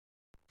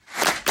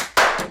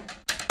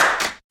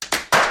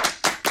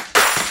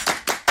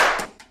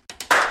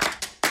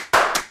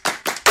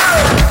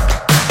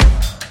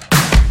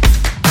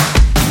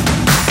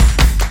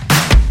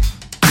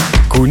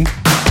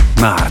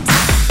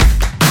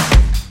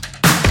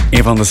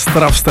een van de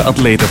strafste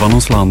atleten van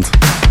ons land.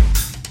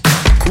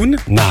 Koen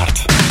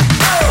Naert.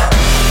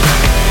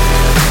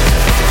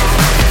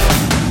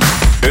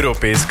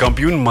 Europees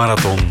kampioen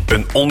marathon.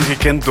 Een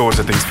ongekend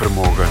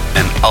doorzettingsvermogen.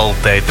 En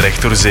altijd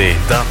recht door zee.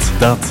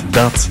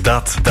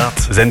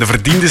 Dat zijn de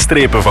verdiende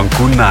strepen van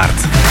Koen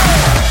Naert.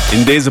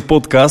 In deze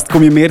podcast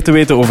kom je meer te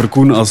weten over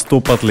Koen als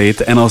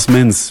topatleet en als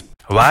mens.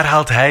 Waar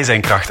haalt hij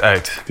zijn kracht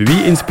uit?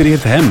 Wie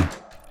inspireert hem?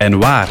 En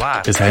waar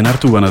is hij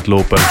naartoe aan het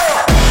lopen?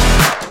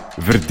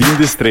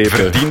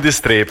 Verdiende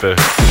strepen.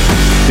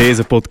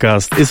 Deze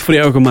podcast is voor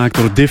jou gemaakt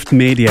door Dift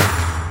Media.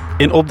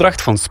 In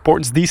opdracht van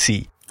Sports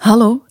DC.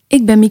 Hallo,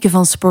 ik ben Mieke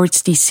van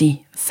Sports DC.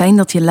 Fijn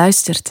dat je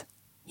luistert.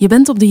 Je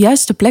bent op de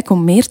juiste plek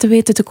om meer te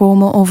weten te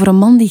komen over een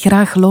man die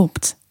graag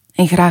loopt.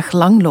 En graag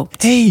lang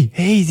loopt. Hey,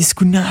 dit is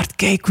Koen Naert.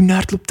 Kijk, Koen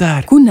Naert loopt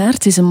daar. Koen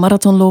Naert is een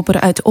marathonloper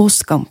uit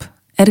Oostkamp,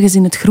 ergens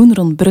in het groen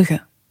rond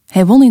Brugge.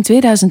 Hij won in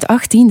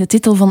 2018 de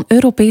titel van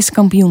Europees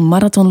kampioen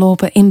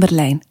marathonlopen in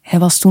Berlijn. Hij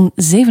was toen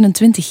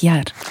 27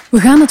 jaar. We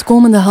gaan het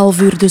komende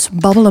half uur dus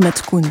babbelen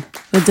met Koen.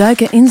 We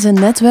duiken in zijn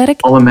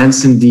netwerk. Alle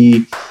mensen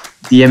die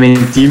in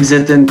mijn team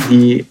zitten,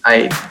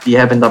 die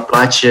hebben dat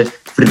plaatje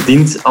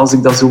verdiend, als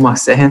ik dat zo mag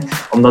zeggen,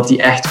 omdat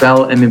die echt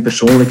wel in mijn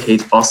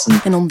persoonlijkheid passen.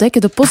 En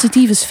ontdekken de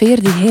positieve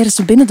sfeer die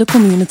heerst binnen de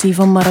community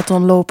van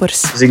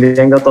marathonlopers. Dus ik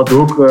denk dat dat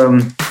ook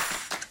een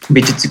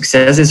beetje het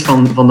succes is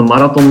van de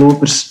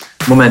marathonlopers.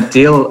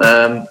 Momenteel,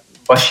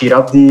 Bashir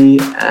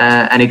Abdi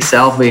en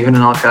ikzelf, wij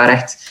gunnen elkaar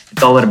echt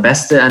het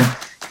allerbeste. En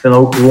ik vind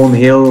dat ook gewoon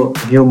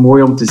heel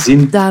mooi om te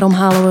zien. Daarom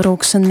halen we er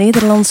ook zijn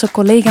Nederlandse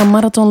collega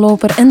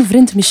marathonloper en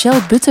vriend Michel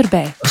Butter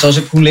bij. Zoals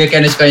ik Koen leer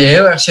kennen, kan je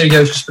heel erg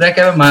serieus gesprek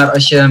hebben. Maar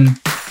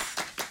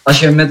als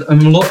je met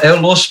hem heel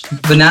los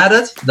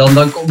benadert,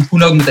 dan komt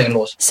Koen ook meteen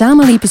los.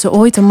 Samen liepen ze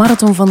ooit de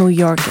marathon van New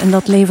York en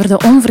dat leverde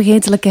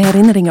onvergetelijke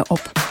herinneringen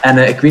op.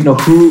 En ik weet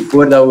nog goed,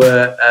 voordat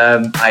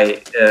we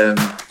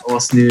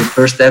was nu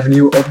First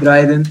Avenue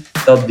opdraaiden,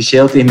 dat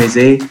Michel tegen mij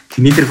zei,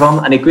 geniet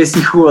ervan. En ik wist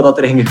niet goed wat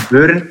er ging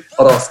gebeuren,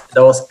 maar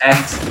dat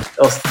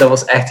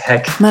was echt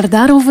hek. Maar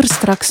daarover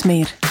straks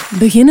meer.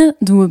 Beginnen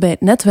doen we bij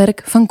het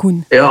netwerk van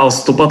Koen. Ja,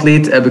 als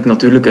topatleet heb ik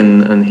natuurlijk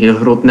een heel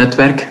groot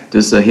netwerk.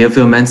 Dus heel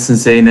veel mensen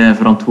zijn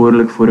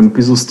verantwoordelijk voor een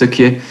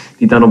puzzelstukje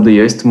die dan op de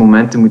juiste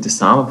momenten moeten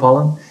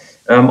samenvallen.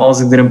 Als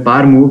ik er een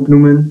paar moet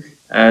opnoemen,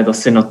 dat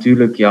zijn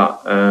natuurlijk,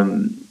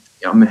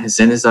 mijn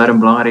gezin is daar een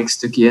belangrijk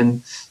stukje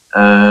in.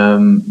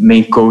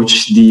 Mijn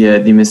coach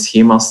die mijn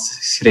schema's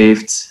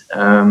schrijft.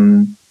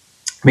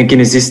 Mijn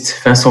kinesist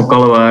Vincent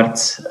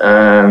Kallewaard.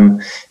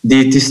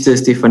 Diëtiste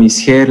Stefanie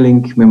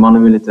Scherling. Mijn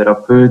manuele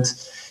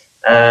therapeut.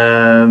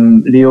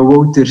 Leo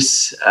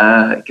Wouters.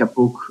 Ik heb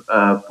ook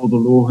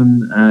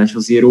podologen.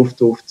 José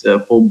Roofdhoofd.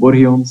 Paul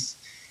Borgions.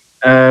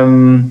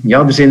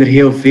 Er zijn er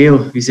heel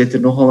veel. Wie zit er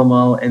nog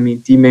allemaal in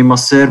mijn team? Mijn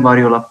masseur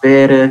Mario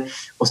Lapeyre.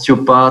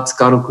 Osteopaat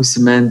Karel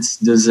Goesement.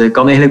 Dus ik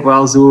kan eigenlijk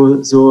wel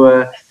zo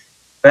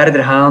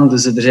verder gaan.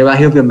 Dus er zijn wel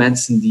heel veel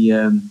mensen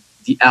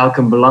die elk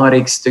een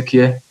belangrijk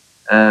stukje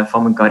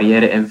van mijn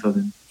carrière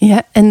invullen.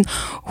 Ja, en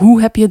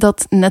hoe heb je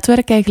dat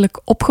netwerk eigenlijk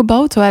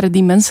opgebouwd? Waren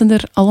die mensen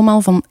er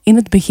allemaal van in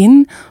het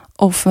begin?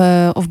 Of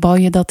bouw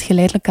je dat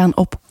geleidelijk aan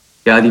op?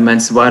 Ja, die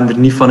mensen waren er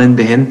niet van in het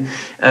begin.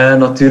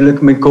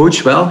 Natuurlijk, mijn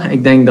coach wel.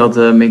 Ik denk dat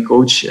mijn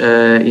coach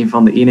een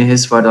van de enigen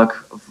is waar dat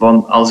ik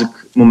van, als ik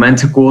het moment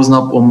gekozen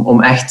heb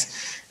om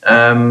echt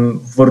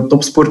voor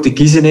topsport te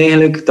kiezen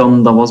eigenlijk,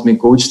 dan was mijn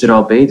coach er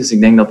al bij. Dus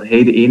ik denk dat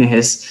hij de enige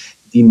is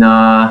die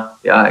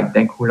ik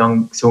denk hoe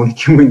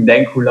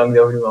lang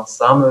dat we nu al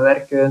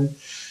samenwerken.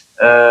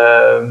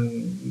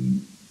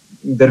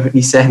 Ik durf het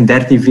niet zeggen,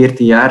 13,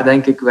 14 jaar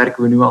denk ik,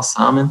 werken we nu al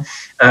samen.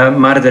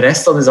 Maar de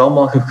rest, dat is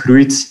allemaal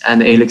gegroeid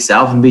en eigenlijk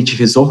zelf een beetje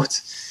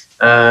gezocht.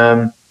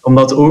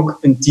 Omdat ook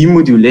een team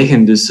moet u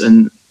liggen, dus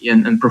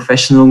een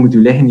professional moet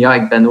u liggen. Ja,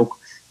 ik ben ook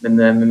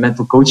mijn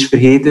mental coach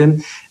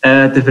vergeten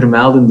te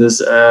vermelden.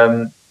 Dus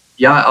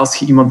als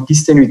je iemand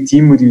kiest in je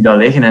team, moet u dat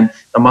liggen. En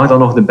dan mag dat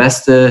nog de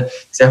beste,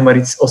 zeg maar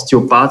iets,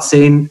 osteopaat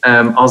zijn.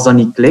 Als dat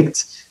niet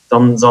klikt,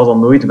 dan zal dat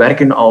nooit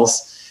werken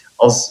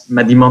als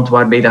met iemand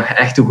waarbij dat je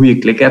echt een goede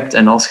klik hebt.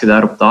 En als je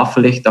daar op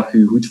tafel ligt, dat je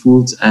je goed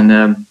voelt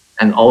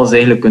en alles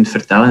eigenlijk kunt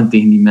vertellen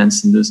tegen die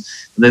mensen.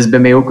 Dus dat is bij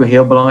mij ook een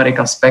heel belangrijk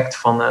aspect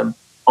van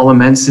alle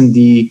mensen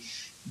die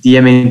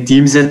in mijn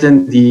team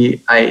zitten,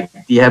 die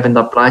hebben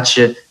dat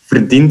plaatje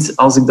verdiend,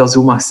 als ik dat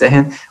zo mag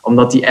zeggen,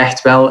 omdat die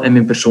echt wel in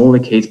mijn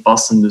persoonlijkheid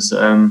passen. Dus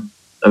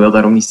dat wil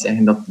daarom niet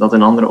zeggen dat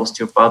een andere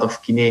osteopaat of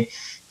kine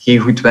geen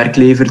goed werk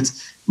levert,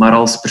 maar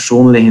als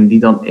persoon liggen die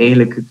dan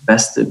eigenlijk het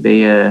beste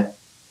bij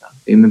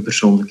mijn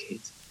persoonlijkheid.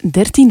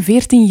 13,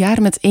 14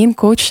 jaar met één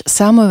coach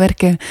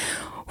samenwerken.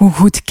 Hoe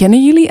goed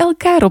kennen jullie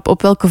elkaar?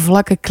 Op welke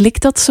vlakken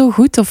klikt dat zo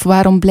goed? Of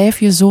waarom blijf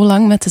je zo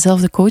lang met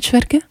dezelfde coach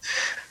werken?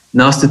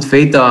 Naast het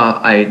feit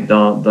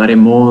dat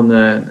Raymond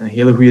een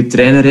hele goede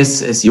trainer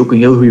is hij ook een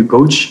heel goede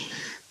coach.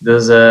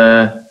 Dus,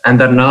 en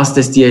daarnaast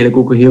is hij eigenlijk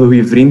ook een hele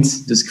goede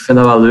vriend. Dus ik vind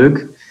dat wel leuk.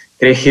 Ik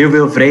krijg heel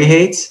veel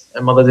vrijheid,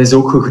 maar dat is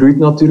ook gegroeid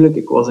natuurlijk.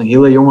 Ik was een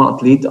hele jonge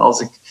atleet als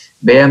ik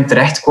bij hem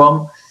terecht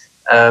kwam.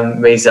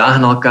 Wij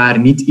zagen elkaar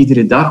niet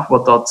iedere dag,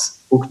 wat dat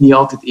ook niet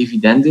altijd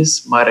evident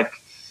is. Maar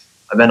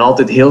Ik ben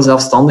altijd heel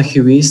zelfstandig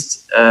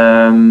geweest.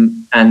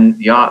 En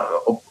ja,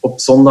 op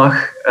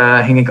zondag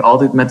ging ik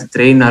altijd met de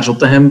trein naar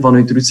Zottegem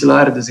vanuit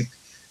Roetselaar. Dus ik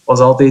was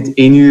altijd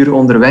 1 uur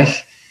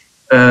onderweg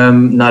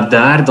naar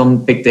daar.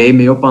 Dan pikte hij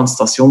mij op aan het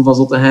station van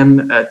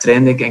Zottegem.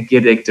 Trainde ik en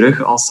keerde ik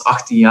terug als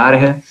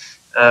 18-jarige.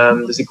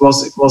 Dus ik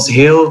was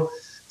heel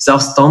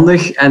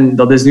zelfstandig en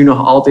dat is nu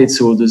nog altijd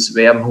zo. Dus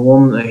wij hebben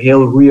gewoon een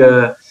heel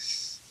goede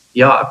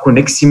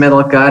connectie met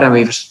elkaar en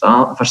wij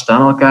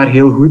verstaan elkaar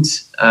heel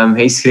goed.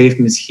 Hij schrijft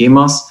mijn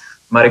schema's,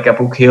 maar ik heb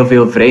ook heel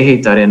veel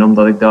vrijheid daarin,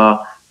 omdat ik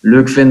dat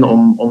leuk vind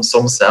om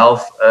soms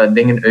zelf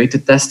dingen uit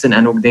te testen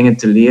en ook dingen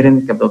te leren.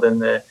 Ik heb dat in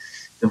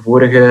de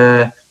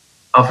vorige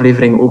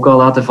aflevering ook al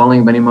laten vallen.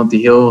 Ik ben iemand die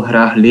heel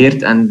graag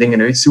leert en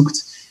dingen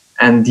uitzoekt.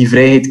 En die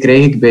vrijheid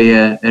krijg ik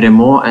bij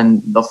Raymond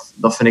en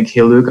dat vind ik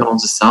heel leuk aan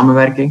onze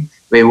samenwerking.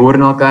 Wij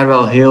horen elkaar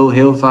wel heel,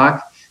 heel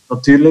vaak,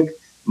 natuurlijk.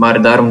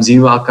 Maar daarom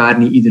zien we elkaar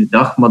niet iedere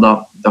dag, maar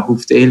dat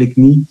hoeft eigenlijk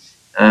niet.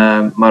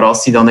 Maar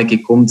als hij dan een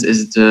keer komt, is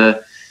het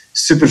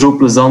super zo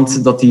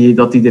plezant dat hij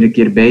er een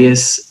keer bij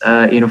is,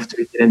 1 of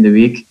 2 keer in de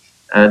week.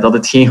 Dat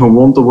het geen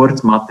gewoonte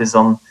wordt, maar het is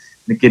dan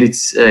een keer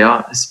iets,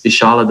 een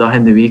speciale dag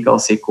in de week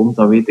als hij komt.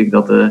 Dan weet ik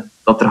dat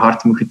er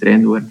hard moet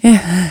getraind worden.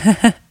 Ja.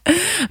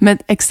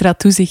 Met extra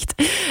toezicht.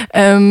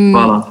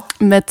 Voilà.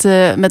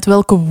 Met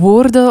welke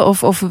woorden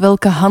of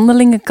welke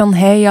handelingen kan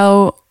hij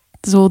jou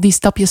zo die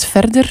stapjes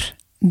verder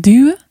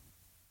duwen?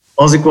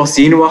 Als ik wat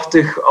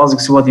zenuwachtig, als ik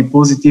zo wat die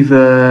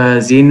positieve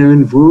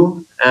zenuwen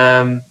voel,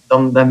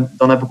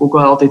 dan heb ik ook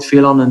wel altijd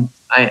veel aan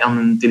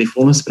een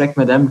telefoongesprek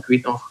met hem. Ik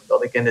weet nog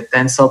dat ik in de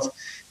tent zat,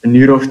 1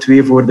 uur of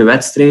 2 voor de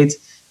wedstrijd,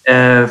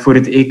 voor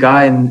het EK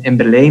in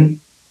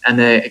Berlijn.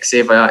 En ik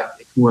zei van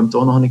ik moet hem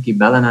toch nog een keer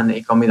bellen en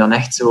ik kan me dan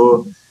echt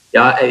zo...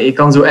 Ja, ik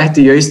kan zo echt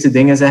de juiste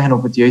dingen zeggen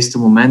op het juiste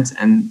moment.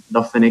 En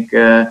dat vind ik,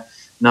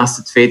 naast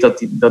het feit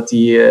dat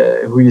hij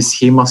goede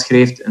schema's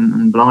schrijft,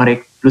 een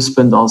belangrijk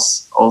pluspunt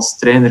als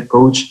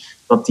trainer-coach,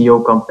 dat hij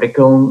ook kan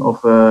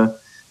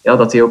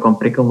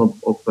prikkelen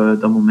op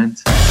dat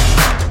moment.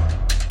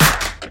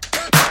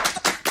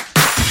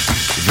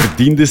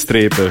 Verdiende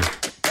strepen.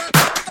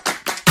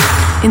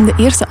 In de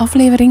eerste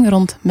aflevering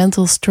rond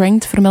mental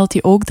strength vermeldt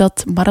hij ook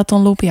dat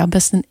marathonlopen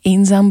best een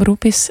eenzaam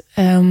beroep is.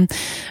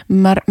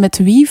 Maar met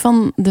wie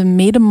van de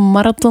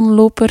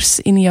mede-marathonlopers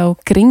in jouw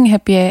kring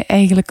heb jij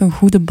eigenlijk een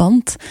goede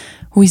band?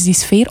 Hoe is die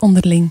sfeer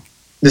onderling?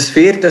 De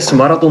sfeer tussen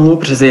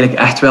marathonlopers is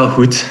eigenlijk echt wel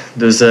goed.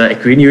 Dus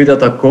ik weet niet hoe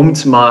dat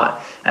komt, maar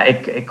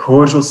ik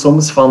hoor zo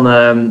soms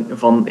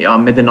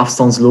van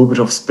middenafstandslopers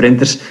of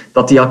sprinters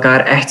dat die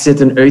elkaar echt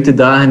zitten uit te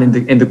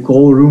dagen in de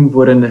callroom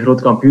voor een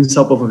groot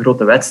kampioenschap of een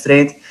grote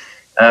wedstrijd.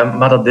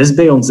 Maar dat is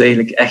bij ons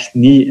eigenlijk echt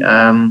niet.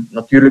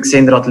 Natuurlijk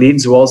zijn er atleten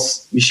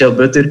zoals Michel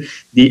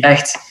Butter die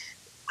echt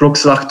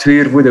klokslag 2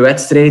 uur voor de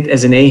wedstrijd in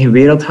zijn eigen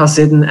wereld gaat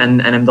zitten en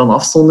hem dan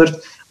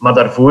afzondert. Maar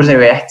daarvoor zijn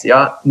wij echt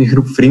een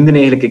groep vrienden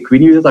eigenlijk. Ik weet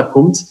niet hoe dat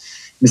komt.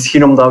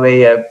 Misschien omdat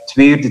wij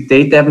 2 uur de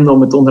tijd hebben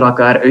om het onder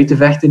elkaar uit te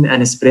vechten en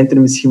een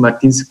sprinter misschien maar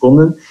 10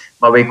 seconden.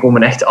 Maar wij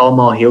komen echt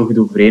allemaal heel goed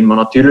overeen. Maar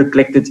natuurlijk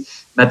klikt het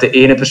met de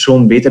ene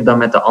persoon beter dan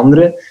met de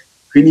andere.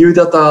 Ik weet niet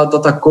hoe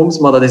dat komt,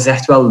 maar dat is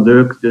echt wel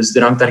leuk. Dus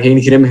er hangt daar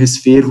geen grimmige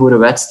sfeer voor een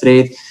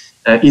wedstrijd.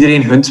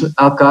 Iedereen gunt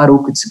elkaar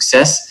ook het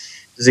succes.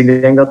 Dus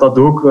ik denk dat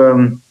ook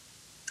een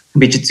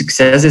beetje het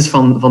succes is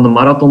van de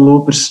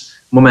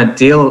marathonlopers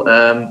momenteel.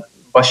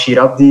 Bashir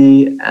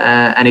Abdi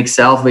en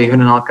ikzelf, wij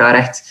gunnen elkaar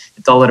echt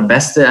het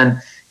allerbeste. En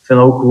ik vind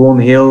het ook gewoon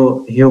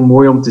heel, heel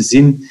mooi om te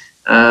zien.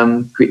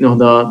 Ik weet nog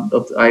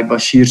dat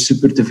Bashir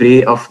super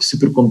tevreden of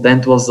super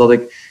content was dat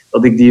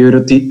ik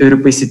die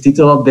Europese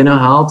titel had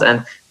binnengehaald.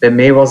 En bij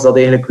mij was dat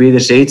eigenlijk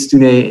wederzijds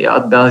toen hij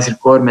het Belgisch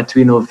record met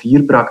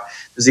 2:04 brak.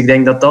 Dus ik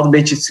denk dat een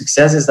beetje het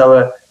succes is, dat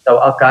we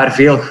elkaar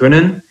veel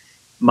gunnen.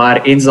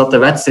 Maar eens dat de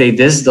wedstrijd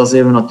is, dan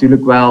zijn we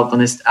natuurlijk wel,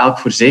 dan is het elk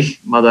voor zich.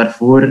 Maar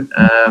daarvoor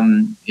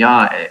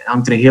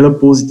hangt er een hele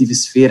positieve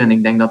sfeer. En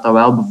ik denk dat dat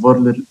wel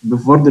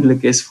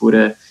bevorderlijk is voor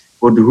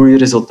de goede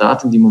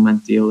resultaten die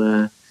momenteel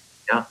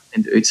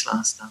in de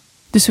uitslagen staan.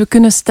 Dus we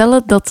kunnen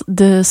stellen dat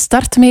de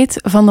startmeet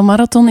van de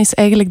marathon is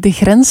eigenlijk de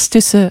grens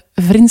tussen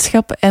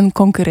vriendschap en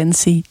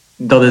concurrentie.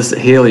 Dat is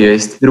heel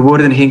juist. Er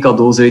worden geen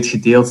cadeaus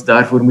uitgedeeld.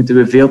 Daarvoor moeten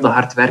we veel te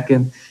hard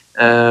werken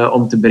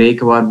om te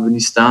bereiken waar we nu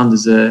staan.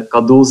 Dus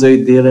cadeaus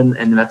uitdelen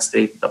in een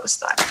wedstrijd, dat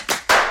bestaat niet.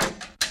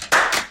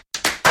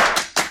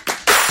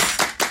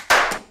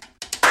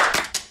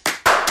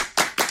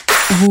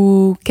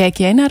 Hoe kijk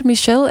jij naar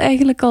Michel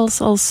eigenlijk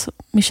als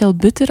Michel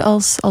Butter,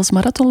 als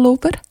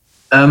marathonloper?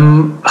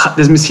 Het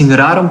is misschien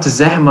raar om te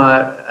zeggen,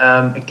 maar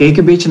ik kijk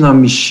een beetje naar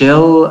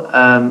Michel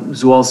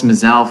zoals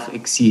mezelf.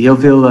 Ik zie heel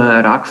veel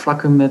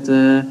raakvlakken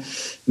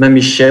met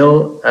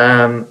Michel.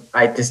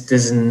 Het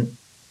is een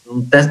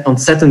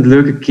ontzettend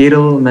leuke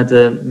kerel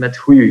met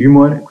goede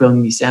humor. Ik wil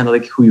niet zeggen dat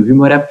ik goede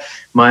humor heb,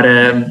 maar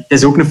het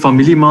is ook een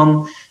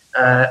familieman.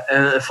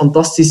 Een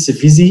fantastische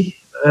visie,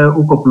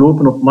 ook op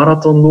lopen, op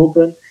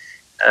marathonlopen.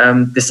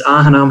 Het is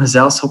aangenaam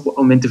gezelschap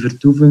om in te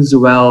vertoeven,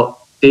 zowel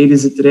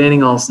tijdens de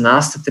training als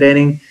naast de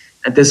training.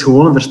 En het is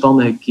gewoon een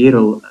verstandige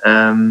kerel.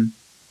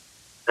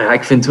 Ja,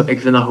 ik vind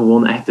dat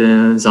gewoon echt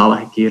een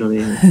zalige kerel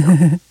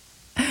eigenlijk.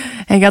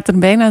 Hij gaat er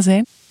bijna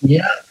zijn.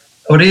 Ja,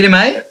 horen jullie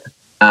mij?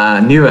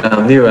 Nu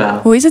wel.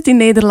 Hoe is het in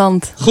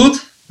Nederland?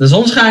 Goed, de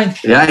zon schijnt.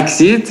 Ja, ik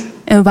zie het.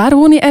 En waar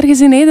woon je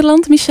ergens in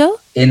Nederland, Michel?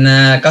 In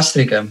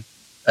Castricum.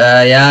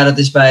 Ja, dat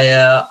is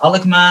bij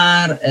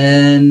Alkmaar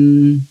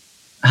en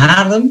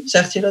Haarlem,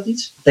 zegt je dat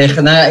iets?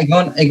 Ik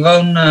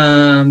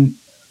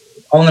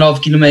woon 1,5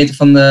 kilometer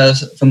van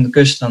de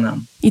kust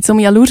vandaan. Iets om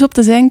jaloers op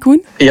te zijn,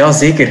 Koen? Ja,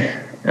 zeker.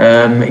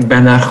 Ik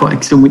ben daar,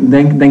 ik zou moeten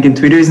denken in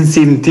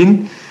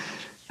 2017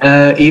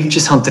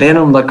 eventjes gaan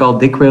trainen, omdat ik al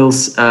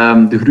dikwijls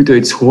de groet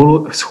uit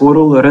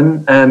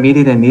Schorel-run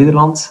meedeed in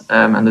Nederland.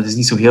 En dat is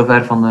niet zo heel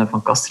ver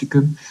van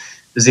Castricum.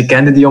 Dus ik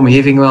kende die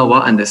omgeving wel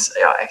wat. En dat is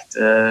echt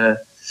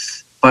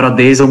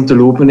paradijs om te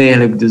lopen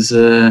eigenlijk. Dus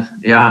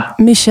ja.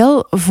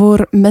 Michel,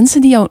 voor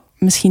mensen die jou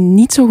misschien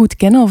niet zo goed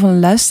kennen, of een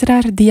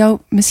luisteraar die jou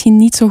misschien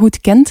niet zo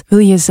goed kent, wil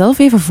je jezelf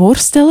even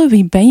voorstellen?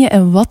 Wie ben je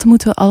en wat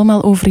moeten we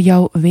allemaal over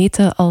jou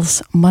weten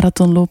als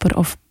marathonloper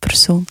of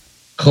persoon?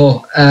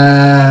 Goh,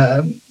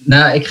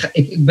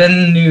 ik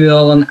ben nu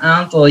al een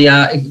aantal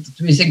jaar...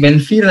 Ik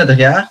ben 34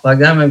 jaar, laat ik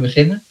daarmee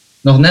beginnen.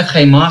 Nog net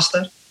geen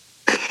master.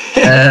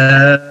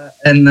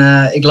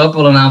 Ik loop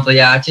al een aantal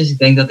jaartjes. Ik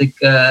denk dat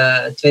ik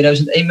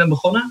 2001 ben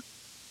begonnen.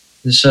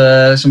 Dus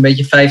zo'n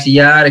beetje 15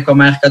 jaar. Ik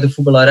kwam eigenlijk uit de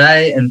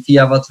voetballerij. En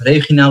via wat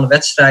regionale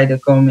wedstrijden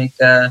kwam ik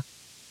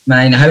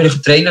mijn huidige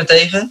trainer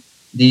tegen.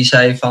 Die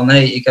zei van,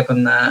 hey, ik heb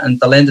een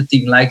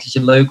talententeam. Lijkt het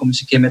je leuk om eens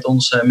een keer met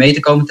ons mee te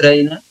komen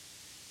trainen?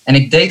 En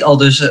ik deed al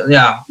dus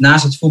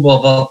naast het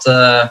voetbal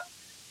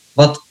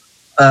wat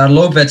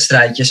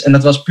loopwedstrijdjes. En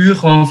dat was puur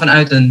gewoon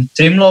vanuit een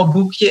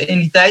trimloopboekje in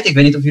die tijd. Ik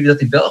weet niet of jullie dat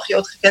in België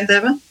ook gekend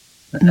hebben.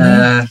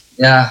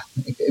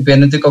 Ik ben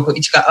natuurlijk ook wel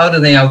iets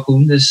ouder dan jou,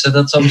 Koen. Dus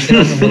dat zal misschien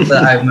ook nog wat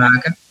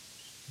uitmaken.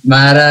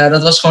 Maar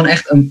dat was gewoon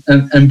echt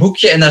een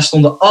boekje. En daar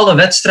stonden alle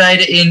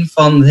wedstrijden in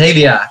van het hele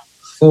jaar.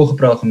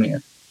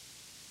 Voorgeprogrammeerd.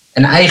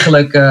 En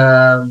eigenlijk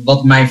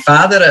wat mijn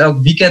vader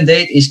elk weekend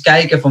deed, is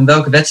kijken van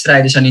welke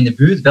wedstrijden zijn in de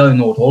buurt. Wel in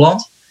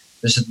Noord-Holland.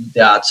 Dus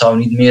het zou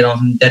niet meer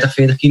dan 30,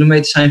 40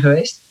 kilometer zijn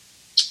geweest.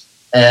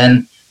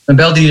 En dan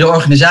belde hij de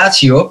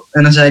organisatie op.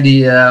 En dan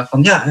zei hij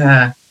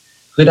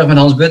goeiedag met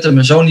Hans Butter.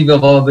 Mijn zoon die wil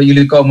wel bij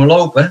jullie komen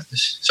lopen.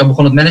 Dus zo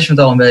begon het management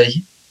al een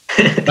beetje.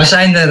 Maar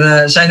zijn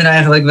er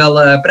eigenlijk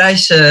wel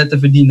prijzen te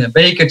verdienen?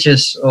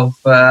 Bekertjes?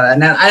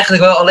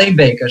 Eigenlijk wel alleen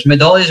bekers.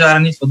 Medailles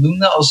waren niet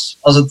voldoende.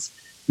 Als het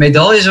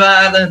medailles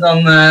waren,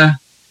 dan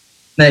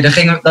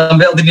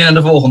belde hij naar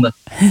de volgende.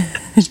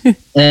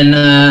 En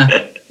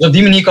op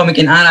die manier kwam ik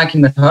in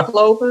aanraking met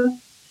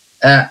hardlopen.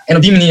 En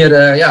op die manier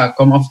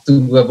kwam af en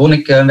toe, won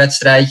ik een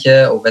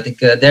wedstrijdje of werd ik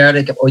derde.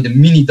 Ik heb ooit de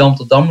mini dam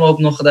tot damloop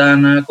nog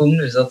gedaan, Koen.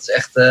 Dus dat is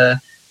echt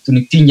toen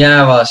ik 10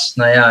 jaar was.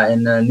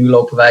 En nu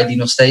lopen wij die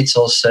nog steeds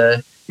als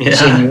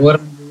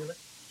senioren.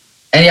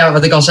 En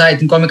wat ik al zei,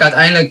 toen kwam ik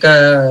uiteindelijk,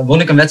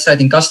 won ik een wedstrijd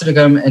in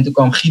Castricum. En toen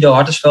kwam Guido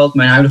Hartensveld,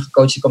 mijn huidige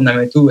coach, die kwam naar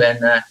mij toe.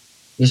 En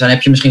die zei,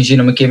 heb je misschien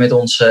zin om een keer met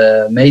ons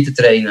mee te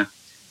trainen?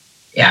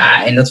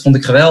 Ja, en dat vond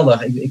ik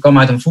geweldig. Ik kwam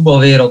uit een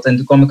voetbalwereld en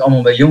toen kwam ik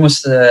allemaal bij jongens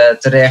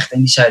terecht. En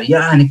die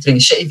zeiden, en ik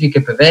train 7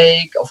 keer per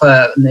week. Of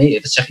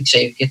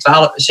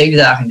 7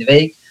 dagen in de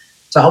week.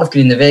 12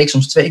 keer in de week,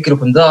 soms 2 keer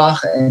op een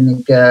dag.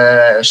 En ik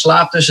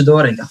slaap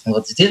tussendoor. En ik dacht,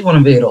 wat is dit voor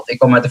een wereld? Ik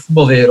kwam uit de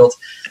voetbalwereld.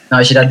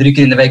 Nou, als je daar 3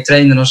 keer in de week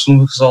trainde, dan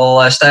sloeg ze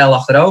al stijl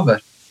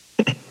achterover.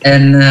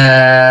 En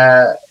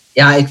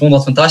ik vond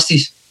dat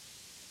fantastisch.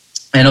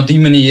 En op die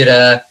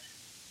manier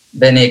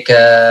ben ik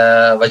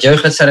wat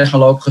jeugdwedstrijden gaan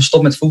lopen,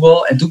 gestopt met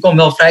voetbal. En toen kwam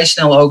wel vrij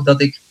snel ook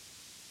dat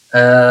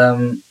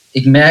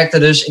ik merkte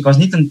dus, ik was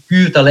niet een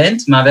puur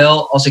talent, maar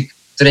wel als ik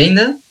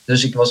trainde,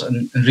 dus ik was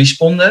een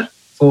responder.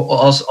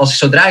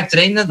 Zodra ik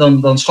trainde,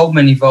 dan schoot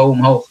mijn niveau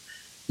omhoog.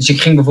 Dus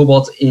ik ging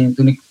bijvoorbeeld,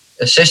 toen ik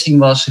 16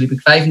 was, liep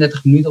ik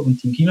 35 minuten op een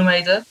 10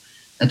 kilometer.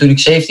 En toen ik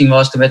 17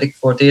 was, toen werd ik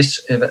voor het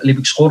eerst, liep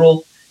ik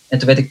schorrel. En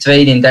toen werd ik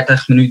tweede in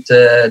 30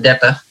 minuten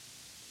 30.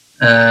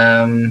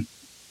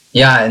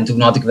 En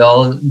toen had ik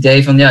wel het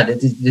idee van,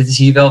 dit is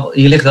hier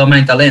ligt wel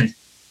mijn talent.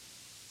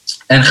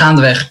 En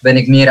gaandeweg ben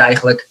ik meer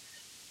eigenlijk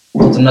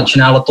tot de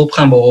nationale top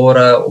gaan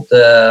behoren op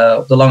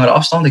de langere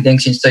afstand. Ik denk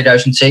sinds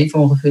 2007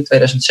 ongeveer,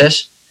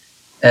 2006.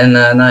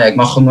 En ik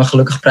mag me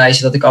gelukkig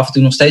prijzen dat ik af en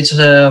toe nog steeds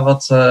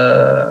wat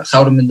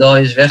gouden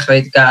medailles weg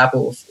weet te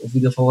kapen. Of in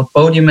ieder geval het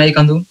podium mee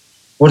kan doen.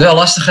 Wordt wel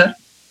lastiger.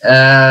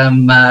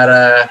 En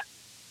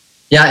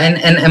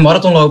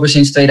marathonlopen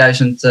sinds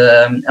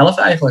 2011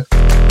 eigenlijk.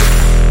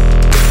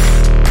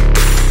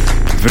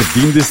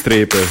 Verdiende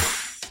strepen.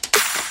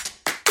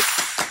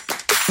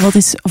 Wat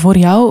is voor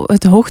jou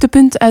het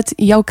hoogtepunt uit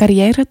jouw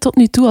carrière tot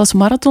nu toe als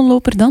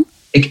marathonloper dan?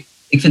 Ik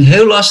vind het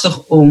heel lastig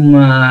om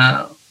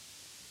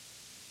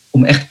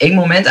echt één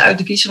moment uit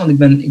te kiezen.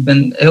 Want ik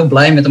ben heel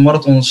blij met de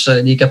marathons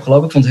die ik heb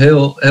gelopen. Ik vond het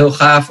heel, heel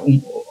gaaf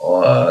om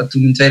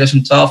toen in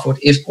 2012 voor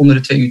het eerst onder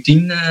de 2 uur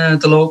 10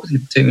 te lopen. Toen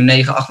liep ik 2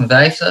 uur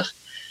 9:58.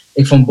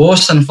 Ik vond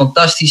Boston een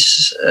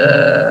fantastische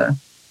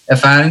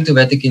ervaring. Toen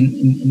werd ik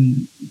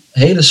in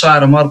hele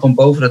zware marathon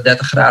boven de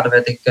 30 graden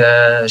werd ik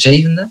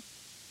 7e.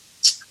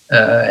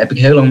 Heb ik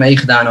heel lang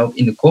meegedaan ook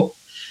in de kop.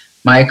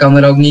 Maar ik kan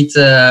er ook niet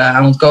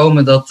aan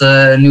ontkomen dat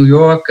New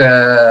York,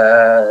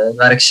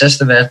 waar ik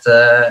 6e werd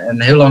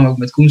en heel lang ook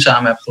met Koen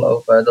samen heb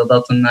gelopen,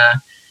 dat een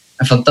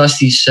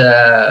fantastisch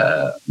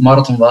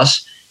marathon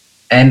was.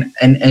 En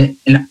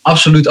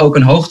absoluut ook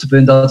een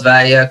hoogtepunt dat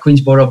wij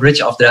Queensboro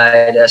Bridge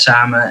afdraaiden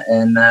samen.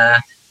 En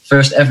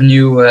First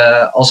Avenue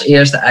als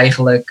eerste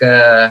eigenlijk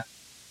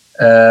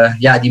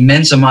die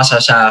mensenmassa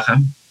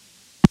zagen.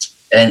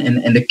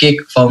 En de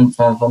kick van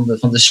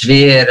de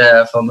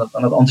sfeer, van het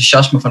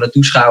enthousiasme van de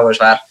toeschouwers.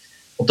 Waar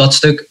op dat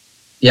stuk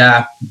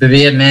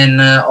beweert men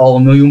al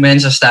 1 miljoen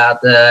mensen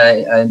staat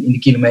in de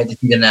kilometers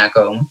die erna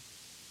komen.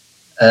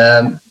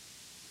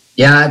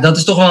 Dat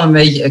is toch wel een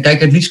beetje...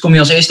 Kijk, het liefst kom je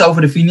als eerste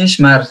over de finish.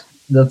 Maar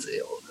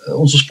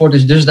onze sport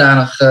is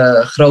dusdanig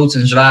groot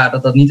en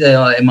zwaar dat niet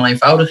helemaal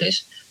eenvoudig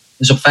is.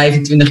 Dus op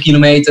 25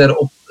 kilometer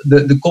op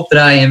de kop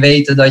draaien en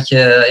weten dat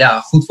je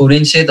goed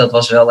voorin zit. Dat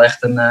was wel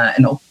echt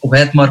op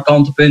het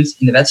markante punt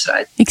in de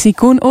wedstrijd. Ik zie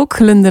Koen ook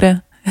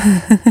glunderen.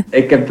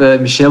 Ik heb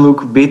Michel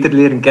ook beter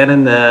leren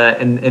kennen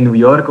in New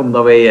York,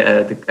 omdat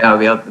wij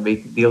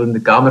deelden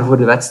de kamer voor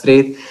de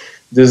wedstrijd.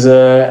 Dus,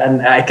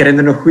 ik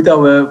herinner nog goed dat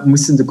we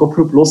moesten de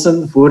kopgroep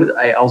lossen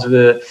als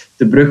we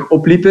de brug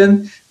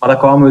opliepen. Maar dan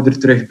kwamen we er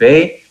terug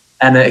bij.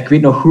 En ik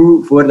weet nog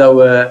goed, voordat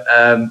we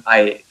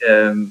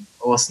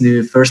was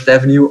nu First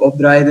Avenue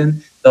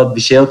opdraaiden, dat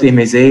Michel tegen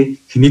mij zei,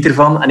 geniet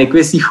ervan. En ik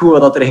wist niet goed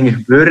wat er ging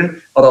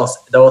gebeuren, maar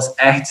dat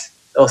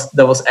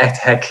was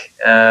echt hek.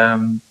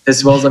 Dus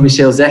zoals dat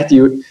Michel zegt,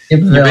 je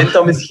wint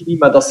dan misschien niet,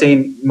 maar dat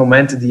zijn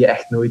momenten die je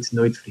echt nooit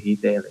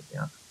vergeet eigenlijk.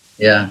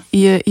 Ja.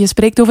 Je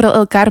spreekt over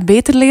elkaar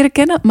beter leren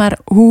kennen, maar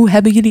hoe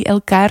hebben jullie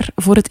elkaar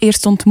voor het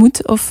eerst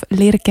ontmoet of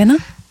leren kennen?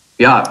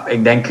 Ja,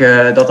 ik denk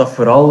dat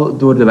vooral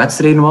door de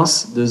wedstrijden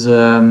was. Dus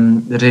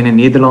er zijn in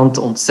Nederland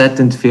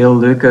ontzettend veel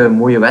leuke,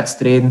 mooie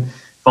wedstrijden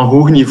van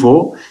hoog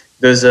niveau.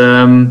 Dus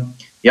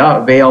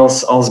wij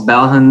als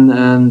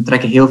Belgen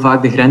trekken heel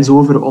vaak de grens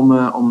over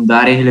om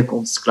daar eigenlijk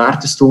ons klaar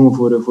te stomen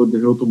voor de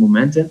grote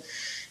momenten.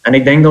 En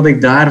ik denk dat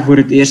ik daar voor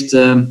het eerst...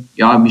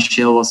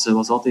 Michel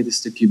was altijd een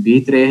stukje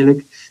beter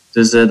eigenlijk.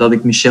 Dus dat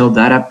ik Michel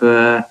daar heb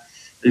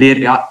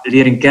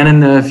leren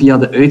kennen via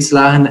de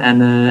uitslagen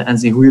en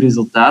zijn goede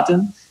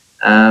resultaten.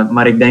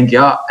 Maar ik denk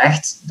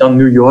echt dat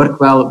New York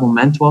wel het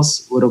moment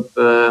was waarop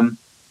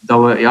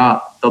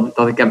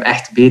dat ik hem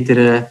echt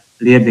beter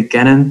leerde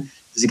kennen.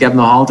 Dus ik heb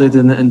nog altijd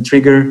een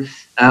trigger.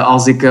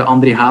 Als ik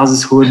André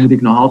Hazes hoor, moet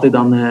ik nog altijd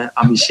aan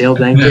Michel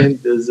denken.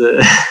 Dus,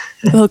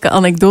 welke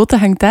anekdote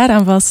hangt daar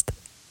aan vast?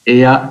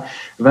 Ja,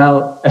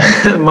 wel,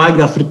 mag ik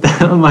dat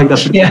vertellen?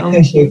 Ja.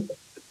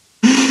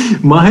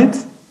 Mag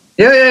het?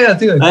 Ja,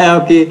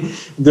 tuurlijk. Oké.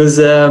 Dus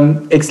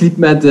ik sliep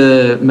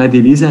met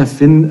Elise en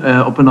Finn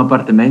op een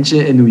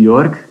appartementje in New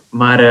York.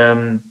 Maar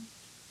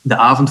de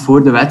avond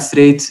voor de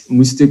wedstrijd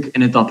moest ik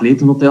in het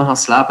atletenhotel gaan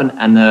slapen.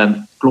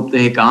 En klopte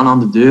ik aan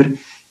de deur.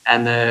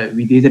 En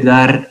wie deed er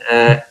daar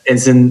in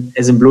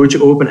zijn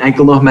blootje open,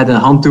 enkel nog met een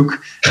handdoek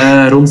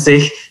rond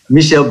zich?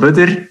 Michel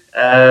Butter.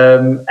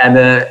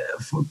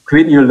 Ik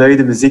weet niet hoe luid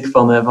de muziek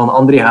van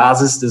André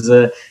Hazes. Dus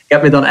ik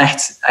heb me dan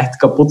echt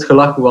kapot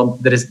gelachen,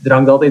 want er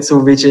hangt altijd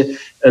zo'n beetje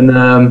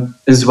een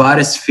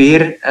zware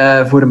sfeer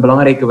voor een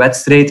belangrijke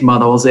wedstrijd. Maar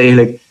dat was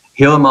eigenlijk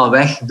helemaal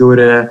weg door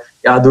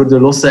de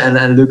losse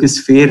en leuke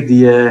sfeer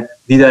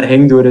die daar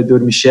hing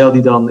door Michel,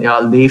 die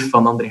dan Leef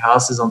van André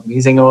Hazes aan het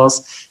meezingen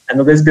was. En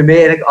dat is bij mij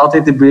eigenlijk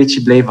altijd een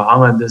beetje blijven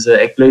hangen. Dus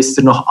ik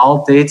luister nog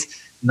altijd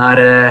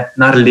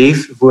naar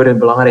Leef voor een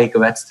belangrijke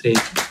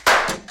wedstrijd.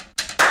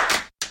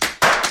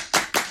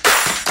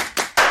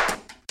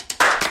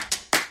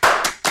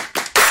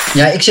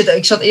 Ja,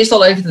 ik zat eerst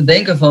al even te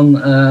denken van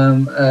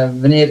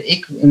wanneer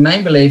ik in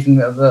mijn beleving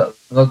we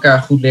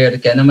elkaar goed leerden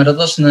kennen. Maar dat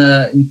was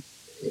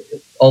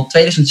al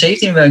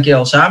 2017 hebben we een keer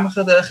al samen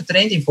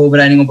getraind in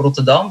voorbereiding op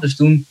Rotterdam. Dus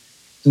toen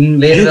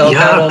leerden we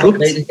elkaar al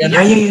beter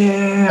kennen.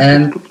 Ja.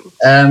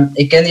 En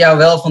ik kende jou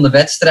wel van de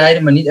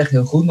wedstrijden, maar niet echt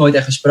heel goed, nooit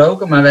echt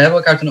gesproken. Maar we hebben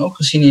elkaar toen ook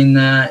gezien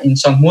in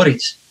St.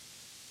 Moritz.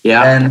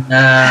 Ja. En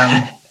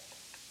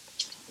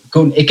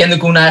Koen, ik kende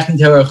Koen eigenlijk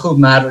niet heel erg goed,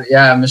 maar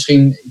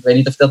misschien, ik weet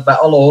niet of dat bij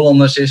alle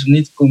Hollanders is of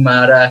niet, Koen,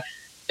 maar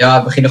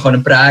we beginnen gewoon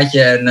een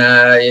praatje en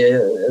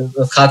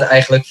dat gaat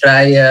eigenlijk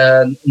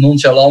vrij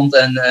nonchalant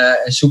en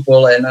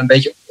soepel en een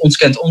beetje ons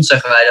kent ons,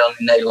 zeggen wij dan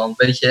in Nederland.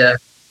 Een beetje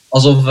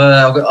alsof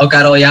we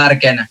elkaar al jaren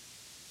kennen.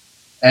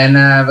 En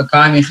we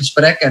kwamen in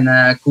gesprek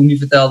en Koen die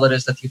vertelde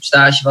dus dat hij op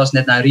stage was,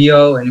 net naar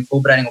Rio en in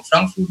voorbereiding op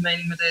Frankfurt, meen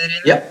ik me te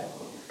herinneren.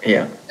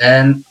 Ja.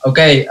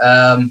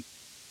 En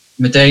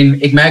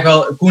meteen, ik merk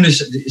wel, Koen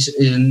is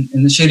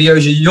een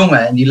serieuze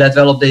jongen en die let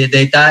wel op de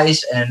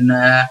details. En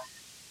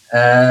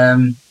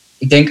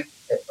ik denk,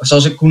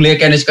 zoals ik Koen leer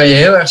kennen, kan je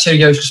heel erg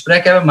serieus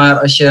gesprek hebben. Maar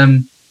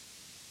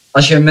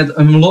als je met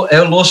hem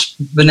heel los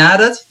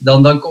benadert,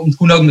 dan komt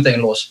Koen ook meteen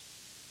los.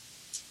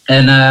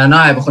 En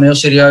hij begon heel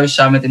serieus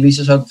samen met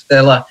Elise zo te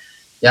vertellen.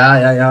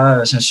 Ja,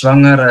 we zijn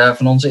zwanger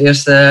van onze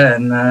eerste.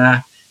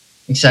 En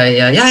ik zei,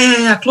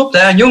 ja, klopt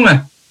hè, een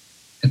jongen.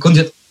 En Koen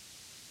zegt,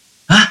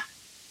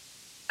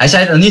 Hij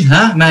zei dan niet,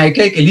 maar hij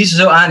keek Elise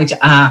zo aan. Ik zei,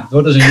 het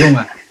wordt dus een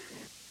jongen.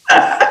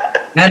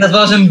 En dat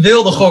was een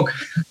wilde gok.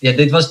 Ja,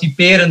 dit was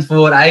typerend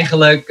voor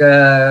eigenlijk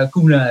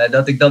Koen.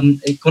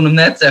 Ik kon hem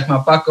net zeg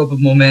maar pakken op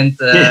het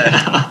moment.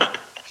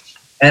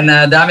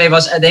 En daarmee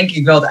was denk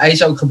ik wel het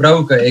ijs ook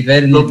gebroken. Ik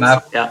weet het niet,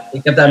 maar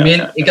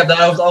ik heb daar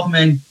over het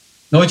algemeen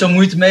nooit zo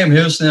moeite mee om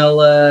heel snel.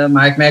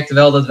 Maar ik merkte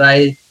wel dat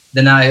wij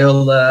daarna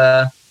heel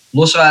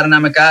los waren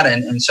naar elkaar.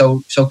 En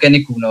zo ken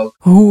ik Koen ook.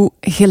 Hoe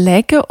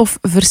gelijken of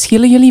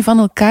verschillen jullie van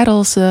elkaar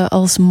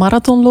als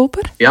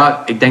marathonloper?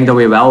 Ja, ik denk dat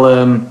we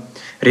wel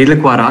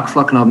redelijk wat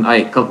raakvlakken hadden.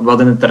 We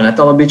hadden het er net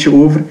al een beetje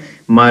over.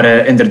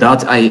 Maar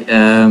inderdaad,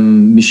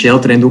 Michel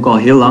traint ook al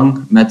heel lang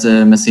met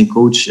zijn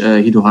coach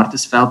Guido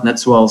Hartesveld.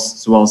 Net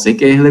zoals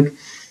ik eigenlijk.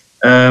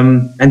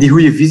 En die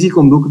goede visie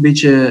komt ook een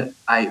beetje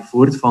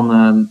voort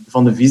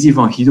van de visie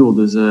van Guido.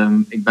 Dus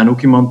ik ben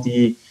ook iemand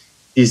die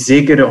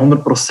zeker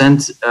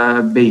 100%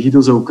 bij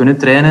Guido zou kunnen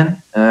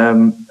trainen.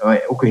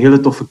 Ook een hele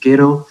toffe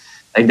kerel.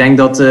 Ik denk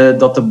dat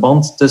de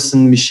band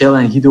tussen Michel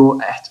en Guido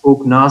echt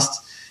ook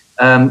naast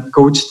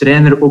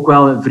coach-trainer ook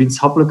wel een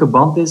vriendschappelijke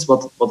band is,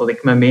 wat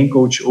ik met mijn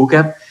coach ook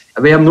heb.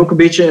 En wij hebben ook een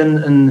beetje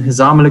een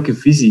gezamenlijke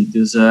visie.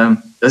 Dus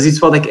dat is iets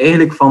wat ik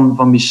eigenlijk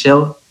van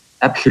Michel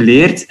heb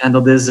geleerd. En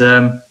dat is...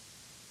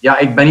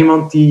 ik ben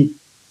iemand die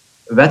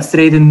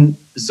wedstrijden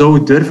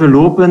zou durven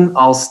lopen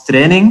als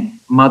training,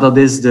 maar dat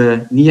is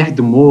niet echt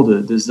de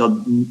mode. Dus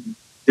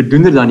er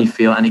doen er dan niet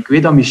veel. En ik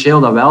weet dat Michel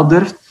dat wel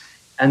durft.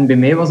 En bij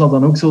mij was dat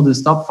dan ook zo de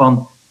stap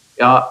van...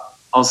 Ja,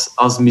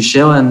 als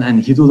Michel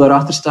en Guido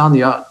daarachter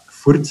staan...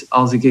 Voort,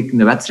 als ik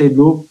een wedstrijd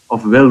loop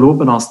of wil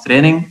lopen als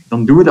training,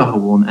 dan doen we dat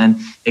gewoon. En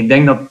ik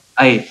denk dat...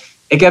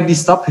 ik heb die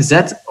stap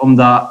gezet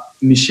omdat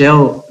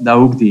Michel dat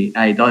ook deed.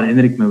 Dat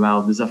herinner ik me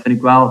wel. Dus dat vind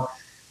ik wel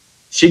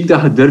chic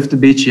dat je durft een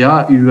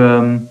beetje...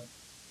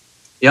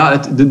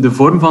 de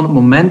vorm van het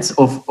moment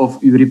of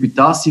uw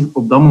reputatie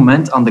op dat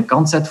moment aan de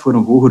kant zet voor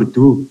een hoger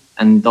doel.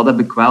 En dat heb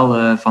ik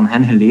wel van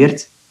hen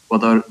geleerd,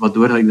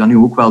 waardoor ik dat nu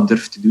ook wel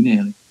durf te doen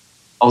eigenlijk.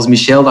 Als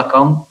Michel dat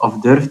kan of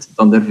durft,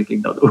 dan durf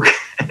ik dat ook.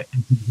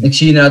 Ik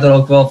zie inderdaad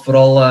ook wel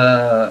vooral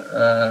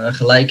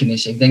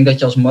gelijkenis. Ik denk dat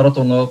je als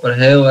marathonloper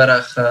heel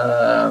erg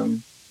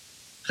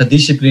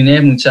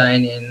gedisciplineerd moet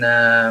zijn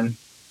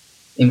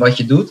in wat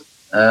je doet.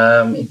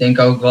 Ik denk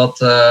ook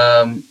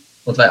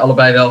wat wij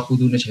allebei wel goed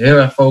doen, is heel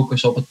erg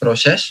focussen op het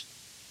proces.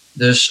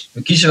 Dus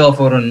we kiezen wel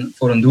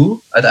voor een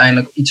doel.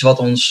 Uiteindelijk iets wat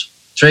ons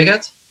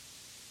triggert.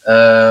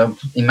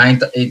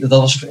 Dat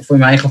was voor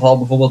mijn geval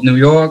bijvoorbeeld New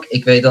York.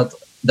 Ik weet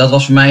dat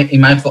was voor mij in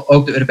mijn geval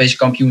ook de Europese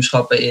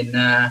kampioenschappen in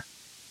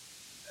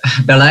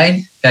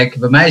Berlijn. Kijk,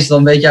 bij mij is het dan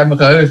een beetje uit mijn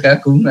geheugen, hè,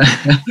 Koen.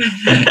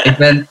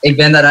 ik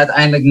ben daar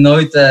uiteindelijk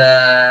nooit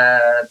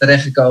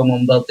terechtgekomen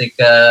omdat ik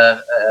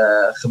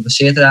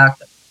geblesseerd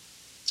raakte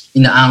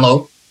in de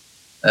aanloop.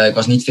 Ik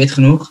was niet fit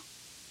genoeg.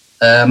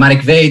 Maar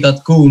ik weet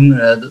dat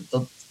Koen,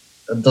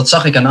 dat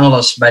zag ik aan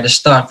alles bij de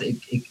start.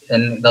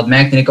 En dat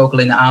merkte ik ook al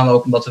in de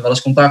aanloop, omdat we wel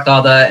eens contact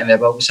hadden. En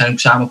we zijn ook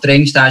samen op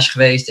trainingstage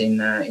geweest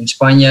in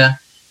Spanje.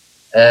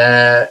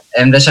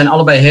 En we zijn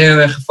allebei heel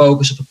erg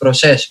gefocust op het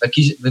proces.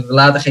 We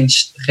laten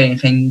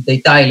geen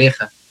detail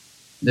liggen.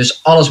 Dus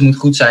alles moet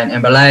goed zijn.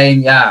 En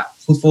Berlijn,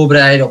 goed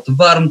voorbereiden op de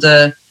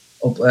warmte.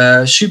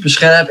 Super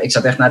scherp. Ik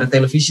zat echt naar de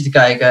televisie te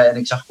kijken. En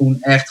ik zag Koen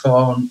echt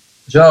gewoon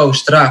zo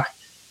strak.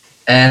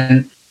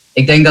 En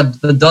ik denk dat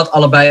we dat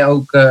allebei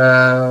ook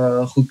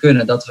goed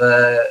kunnen. Dat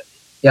we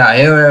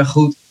heel erg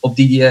goed op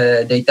die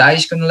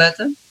details kunnen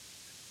letten.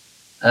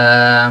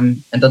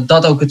 En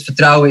dat ook het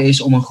vertrouwen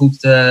is om een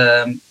goed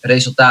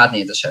resultaat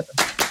neer te zetten.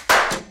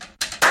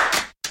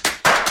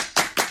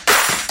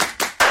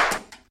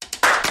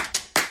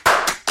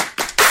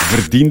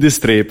 Verdiende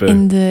strepen.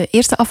 In de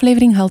eerste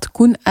aflevering haalt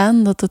Koen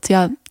aan dat het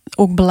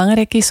ook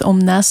belangrijk is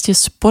om naast je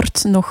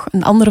sport nog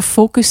een andere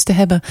focus te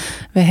hebben.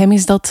 Bij hem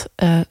is dat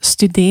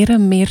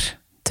studeren, meer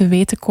te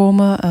weten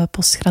komen,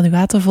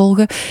 postgraduaten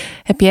volgen.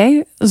 Heb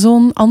jij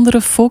zo'n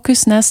andere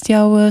focus naast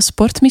jouw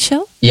sport,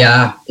 Michel?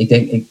 Ja, ik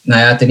denk,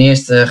 ten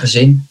eerste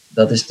gezin.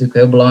 Dat is natuurlijk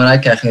heel belangrijk,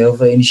 daar krijg je heel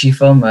veel energie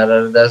van.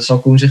 Maar daar zal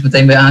Koen zich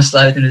meteen bij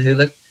aansluiten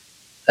natuurlijk.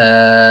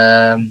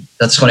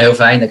 Dat is gewoon heel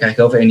fijn, daar krijg ik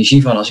heel veel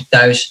energie van. Als ik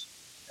thuis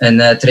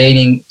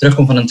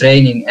terugkom van een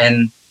training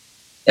en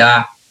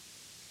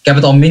ik heb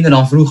het al minder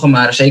dan vroeger,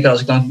 maar zeker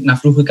als ik dan naar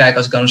vroeger kijk,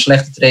 als ik dan een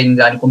slechte training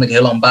deed, dan kon ik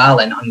heel lang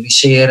balen en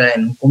analyseren.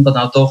 En hoe komt dat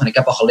nou toch? En ik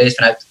heb al geleerd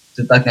vanuit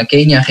dat ik naar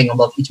Kenia ging om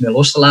dat iets meer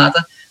los te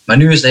laten. Maar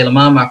nu is het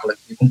helemaal makkelijk.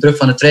 Je komt terug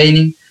van de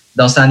training,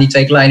 dan staan die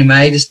twee kleine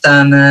meiden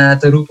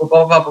te roepen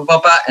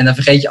papa, en dan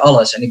vergeet je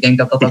alles. En ik denk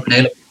dat dat ook een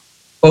hele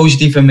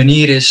positieve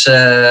manier is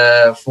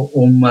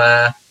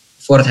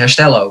voor het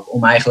herstel ook.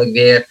 Om eigenlijk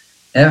weer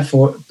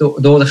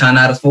door te gaan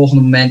naar het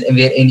volgende moment en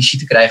weer energie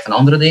te krijgen van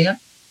andere dingen.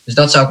 Dus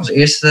dat zou ik als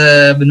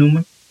eerste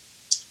benoemen.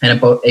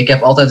 En ik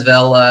heb altijd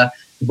wel de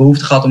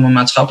behoefte gehad om me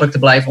maatschappelijk te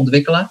blijven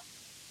ontwikkelen.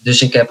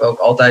 Dus ik heb ook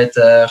altijd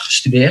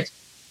gestudeerd.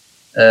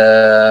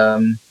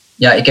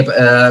 Ik heb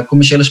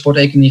commerciële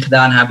sporteconomie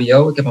gedaan,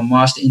 HBO. Ik heb een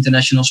master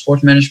international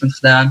sportmanagement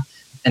gedaan.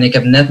 En ik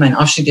heb net mijn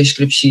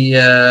afstudeerscriptie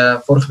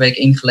vorige week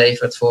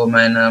ingeleverd voor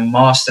mijn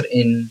master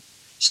in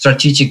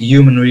strategic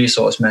human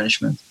resource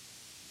management.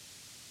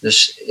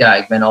 Dus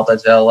ik ben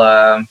altijd wel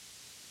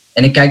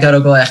En ik kijk daar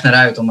ook wel echt naar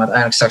uit om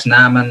uiteindelijk straks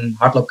na mijn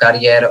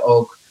hardloopcarrière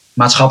ook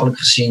maatschappelijk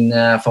gezien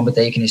van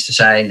betekenis te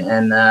zijn.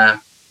 En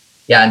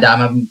daar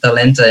mijn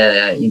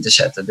talenten in te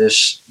zetten.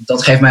 Dus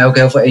dat geeft mij ook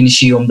heel veel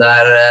energie om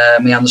daar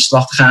mee aan de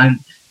slag te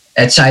gaan.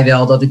 Het zij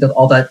wel dat ik dat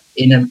altijd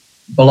in een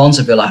balans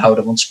heb willen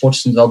houden. Want sport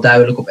stond wel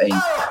duidelijk op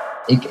één.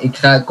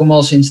 Ik kom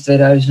al sinds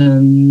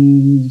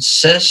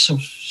 2006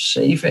 of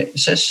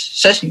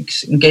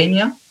 6 in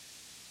Kenia.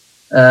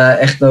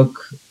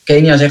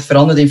 Kenia is echt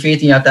veranderd in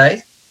 14 jaar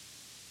tijd.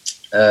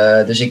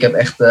 Dus ik heb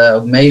echt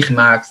ook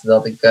meegemaakt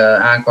dat ik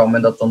aankwam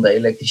en dat dan de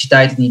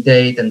elektriciteit het niet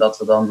deed. En dat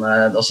we dan,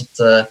 als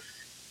het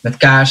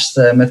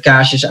met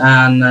kaarsjes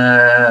aan,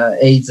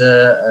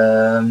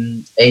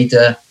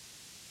 eten.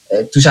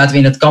 Toen zaten we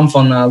in het kamp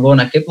van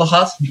Lorna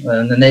Kiplagat,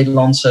 een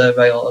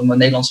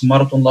Nederlandse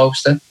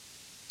marathonloopster.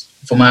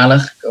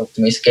 Voormalig, of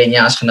tenminste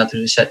Keniaans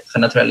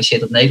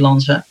genaturaliseerd op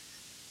Nederlandse.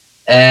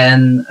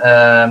 En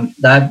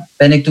daar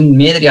ben ik toen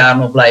meerdere jaren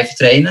nog blijven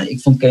trainen.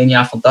 Ik vond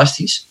Kenia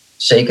fantastisch.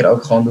 Zeker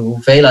ook gewoon de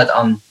hoeveelheid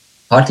aan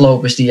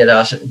hardlopers die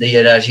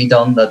je daar ziet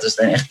dan. Dat is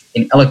dan echt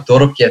in elk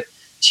dorpje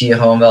zie je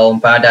gewoon wel een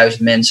paar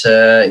duizend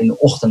mensen in de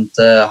ochtend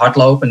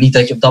hardlopen. Niet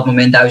dat je op dat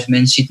moment 1000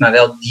 mensen ziet, maar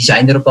wel die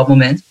zijn er op dat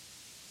moment.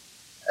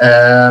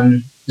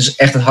 Dus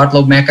echt het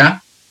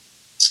hardloopmekka.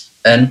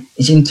 En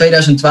in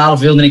 2012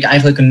 wilde ik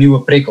eigenlijk een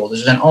nieuwe prikkel. Dus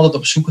we zijn altijd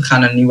op zoek gegaan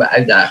naar een nieuwe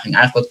uitdaging.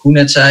 Eigenlijk wat Koen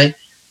net zei,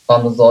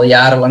 van dat we al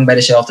jarenlang bij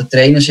dezelfde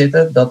trainer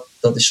zitten. Dat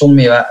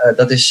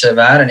is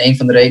waar. En een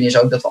van de redenen is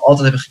ook dat we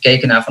altijd hebben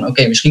gekeken naar van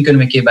oké, misschien kunnen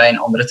we een keer bij een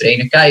andere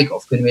trainer kijken.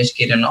 Of kunnen we eens een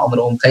keer in een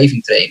andere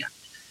omgeving trainen.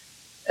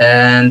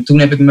 En toen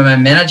heb ik met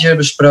mijn manager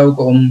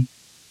besproken om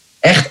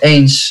echt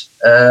eens...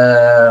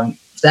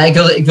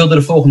 ik wilde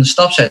de volgende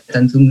stap zetten.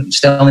 En toen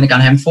stelde ik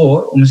aan hem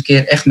voor om eens een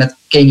keer echt met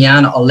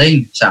Kenianen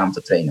alleen samen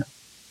te trainen.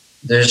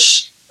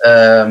 Dus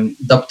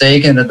dat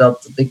betekende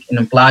dat ik in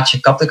een plaatsje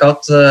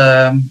Kaptagat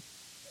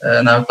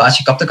naar een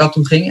plaatsje Kaptagat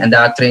toe ging. En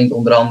daar traint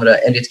onder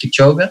andere Eliud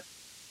Kipchoge,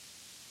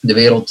 de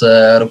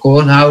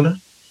wereldrecordhouder.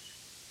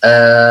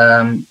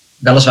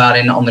 Weliswaar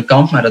in een ander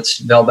kamp, maar dat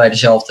is wel bij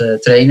dezelfde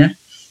trainer.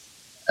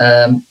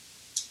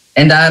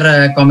 En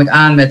daar kwam ik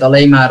aan met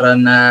alleen maar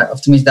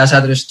of tenminste, daar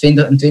zaten dus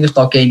een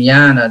 20-tal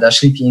Kenianen. Daar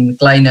sliep je in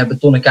kleine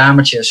betonnen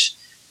kamertjes.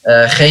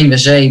 Geen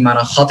wc, maar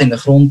een gat in de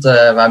grond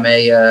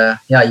waarmee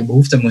je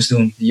behoefte moest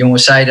doen. De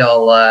jongens zeiden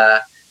al,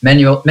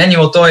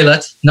 manual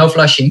toilet, no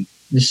flushing.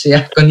 Dus ja,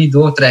 ik kon niet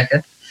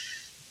doortrekken.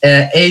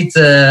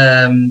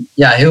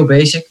 Heel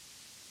basic.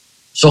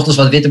 's Ochtends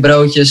wat witte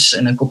broodjes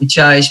en een kopje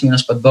chai, 's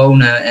middags wat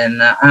bonen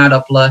en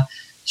aardappelen.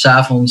 's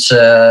Avonds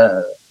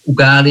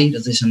ugali,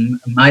 dat is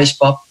een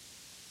maispap.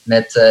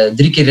 Met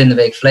 3 keer in de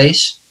week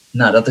vlees.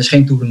 Nou, dat is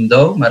geen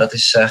toerendoe, maar dat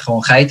is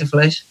gewoon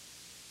geitenvlees.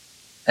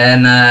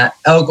 En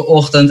elke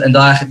ochtend, en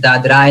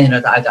daar draaien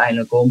het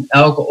uiteindelijk om.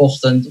 Elke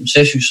ochtend om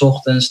 6 uur 's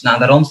ochtends naar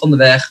de rand van de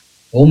weg.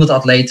 100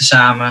 atleten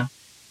samen.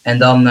 En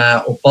dan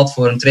op pad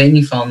voor een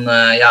training van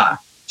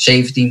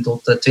 17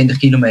 tot 20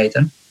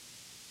 kilometer.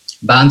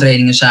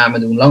 Baantrainingen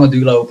samen doen. Lange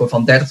duurlopen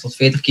van 30 tot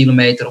 40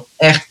 kilometer. Op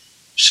echt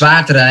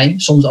zwaar terrein.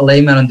 Soms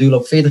alleen maar een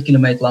duurloop 40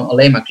 kilometer lang.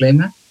 Alleen maar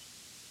klimmen.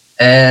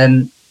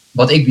 En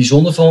wat ik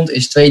bijzonder vond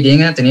is 2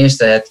 dingen. Ten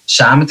eerste het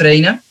samen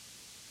trainen.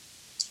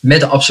 Met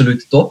de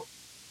absolute top.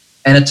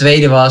 En het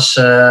tweede was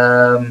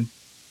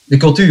de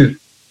cultuur.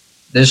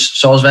 Dus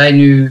zoals wij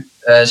nu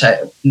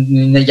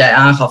net jij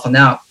aangaf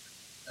van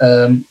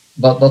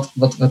wat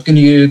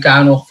kunnen jullie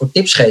elkaar nog voor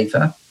tips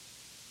geven?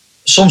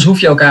 Soms hoef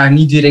je elkaar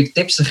niet direct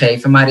tips te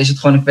geven, maar is het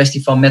gewoon een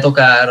kwestie van met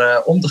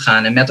elkaar om te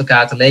gaan en met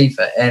elkaar te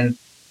leven. En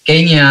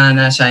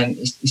Kenianen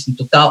is een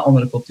totaal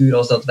andere cultuur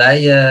als dat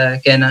wij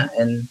kennen.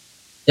 En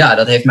ja,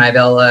 dat heeft mij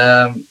wel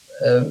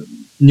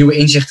nieuwe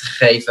inzichten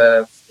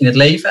gegeven in het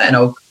leven en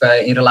ook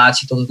in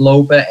relatie tot het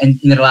lopen en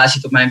in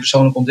relatie tot mijn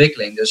persoonlijke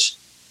ontwikkeling. Dus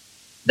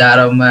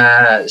daarom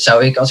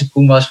zou ik, als ik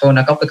Koen was, gewoon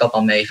naar Kaptagat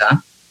dan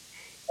meegaan.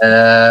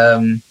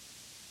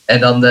 En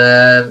dan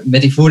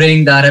met die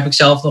voeding, daar heb ik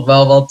zelf nog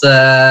wel wat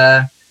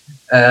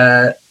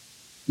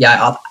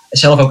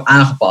zelf ook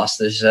aangepast.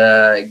 Dus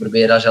ik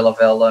probeer daar zelf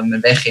wel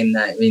mijn weg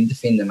in te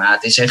vinden. Maar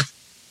het is echt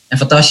een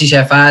fantastische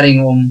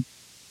ervaring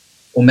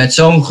om met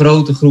zo'n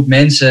grote groep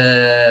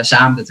mensen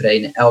samen te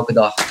trainen, elke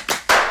dag.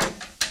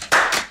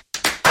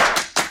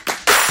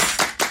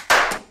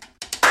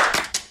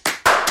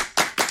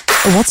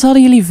 Wat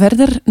zouden jullie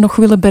verder nog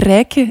willen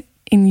bereiken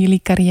in jullie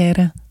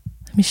carrière,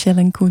 Michel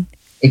en Koen?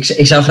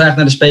 Ik zou graag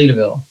naar de Spelen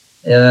willen.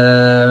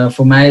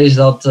 Voor mij is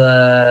dat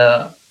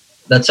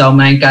zou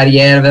mijn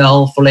carrière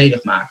wel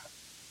volledig maken.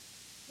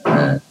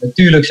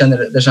 Natuurlijk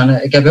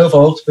ik heb heel veel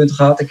hoogtepunten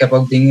gehad. Ik heb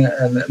ook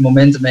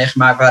momenten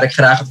meegemaakt waar ik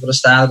graag had willen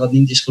staan, wat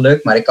niet is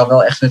gelukt. Maar ik kan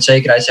wel echt met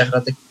zekerheid zeggen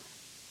dat ik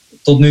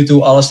tot nu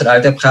toe alles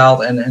eruit heb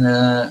gehaald.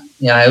 En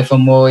heel veel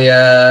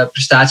mooie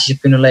prestaties heb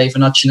kunnen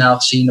leveren, nationaal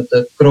gezien op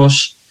de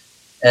cross.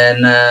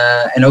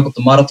 En ook op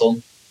de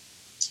marathon.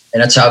 En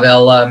dat zou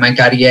wel mijn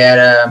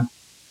carrière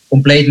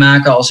compleet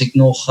maken als ik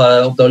nog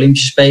op de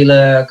Olympische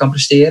Spelen kan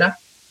presteren.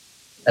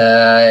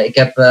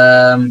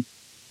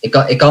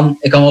 Ik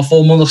kan wel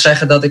volmondig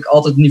zeggen dat ik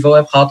altijd het niveau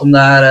heb gehad om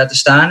daar te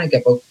staan.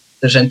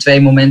 Er zijn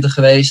 2 momenten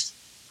geweest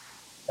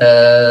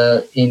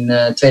In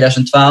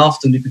 2012,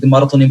 toen liep ik de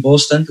marathon in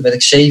Boston. Toen werd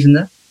ik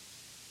 7e.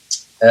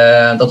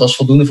 Dat was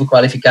voldoende voor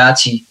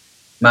kwalificatie.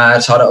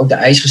 Maar ze hadden ook de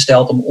eis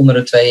gesteld om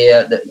onder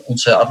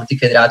onze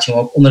atletiekfederatie om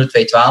ook onder de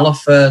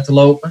 2:12 te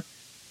lopen.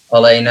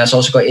 Alleen,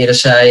 zoals ik al eerder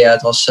zei,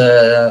 het was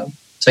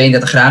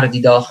 32 graden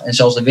die dag. En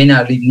zelfs de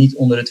winnaar liep niet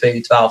onder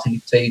de 2:12. Die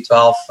liep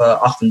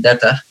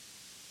 2:12:38.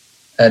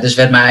 Dus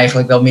werd mij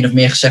eigenlijk wel min of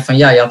meer gezegd van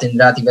ja, je had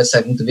inderdaad die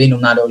wedstrijd moeten winnen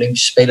om naar de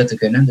Olympische Spelen te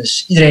kunnen.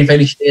 Dus iedereen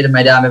feliciteerde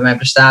mij daar met mijn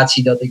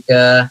prestatie dat ik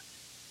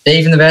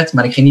 7e werd,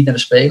 maar ik ging niet naar de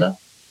Spelen.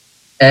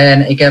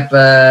 En ik heb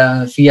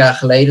 4 jaar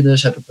geleden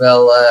dus,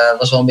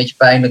 was wel een beetje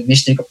pijnlijk,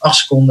 miste ik op 8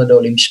 seconden de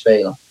Olympische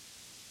Spelen.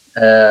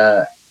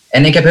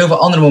 En ik heb heel veel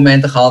andere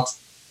momenten gehad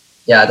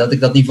dat ik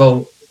dat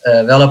niveau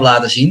wel heb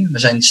laten zien. We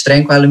zijn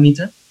streng qua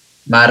limieten,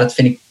 maar dat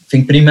vind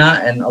ik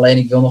prima. En alleen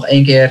ik wil nog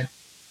 1 keer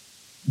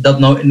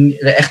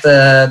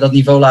dat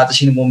niveau laten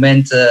zien op het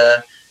moment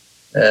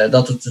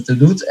dat het ertoe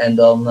doet. En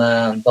dan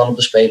op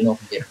de Spelen nog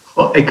een keer.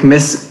 Ik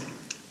mis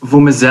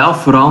voor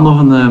mezelf vooral nog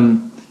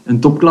een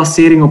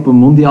topklassering op een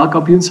mondiaal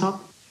kampioenschap.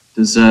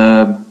 Dus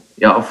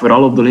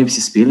vooral op de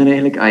Olympische Spelen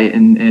eigenlijk.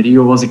 In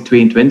Rio was ik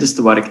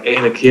 22e, waar ik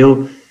eigenlijk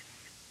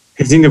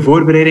gezien de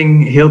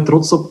voorbereiding heel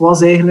trots op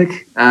was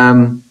eigenlijk.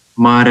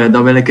 Maar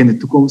dat wil ik in de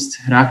toekomst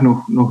graag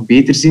nog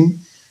beter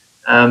zien.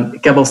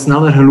 Ik heb al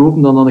sneller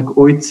gelopen dan dat ik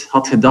ooit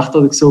had gedacht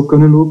dat ik zou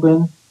kunnen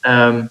lopen.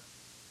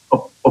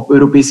 Op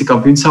Europese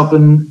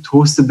kampioenschappen het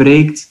hoogste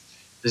bereikt.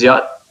 Dus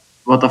ja,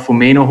 wat dat voor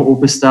mij nog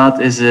open staat,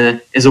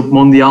 is op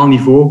mondiaal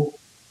niveau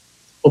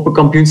op een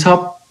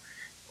kampioenschap.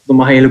 Dat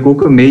mag eigenlijk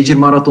ook een major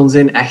marathon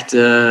zijn. Echt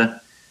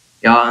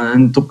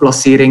een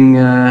topklassering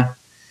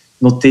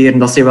noteren.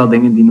 Dat zijn wel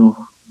dingen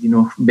die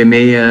nog bij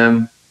mij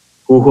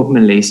hoog op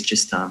mijn lijstje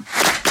staan.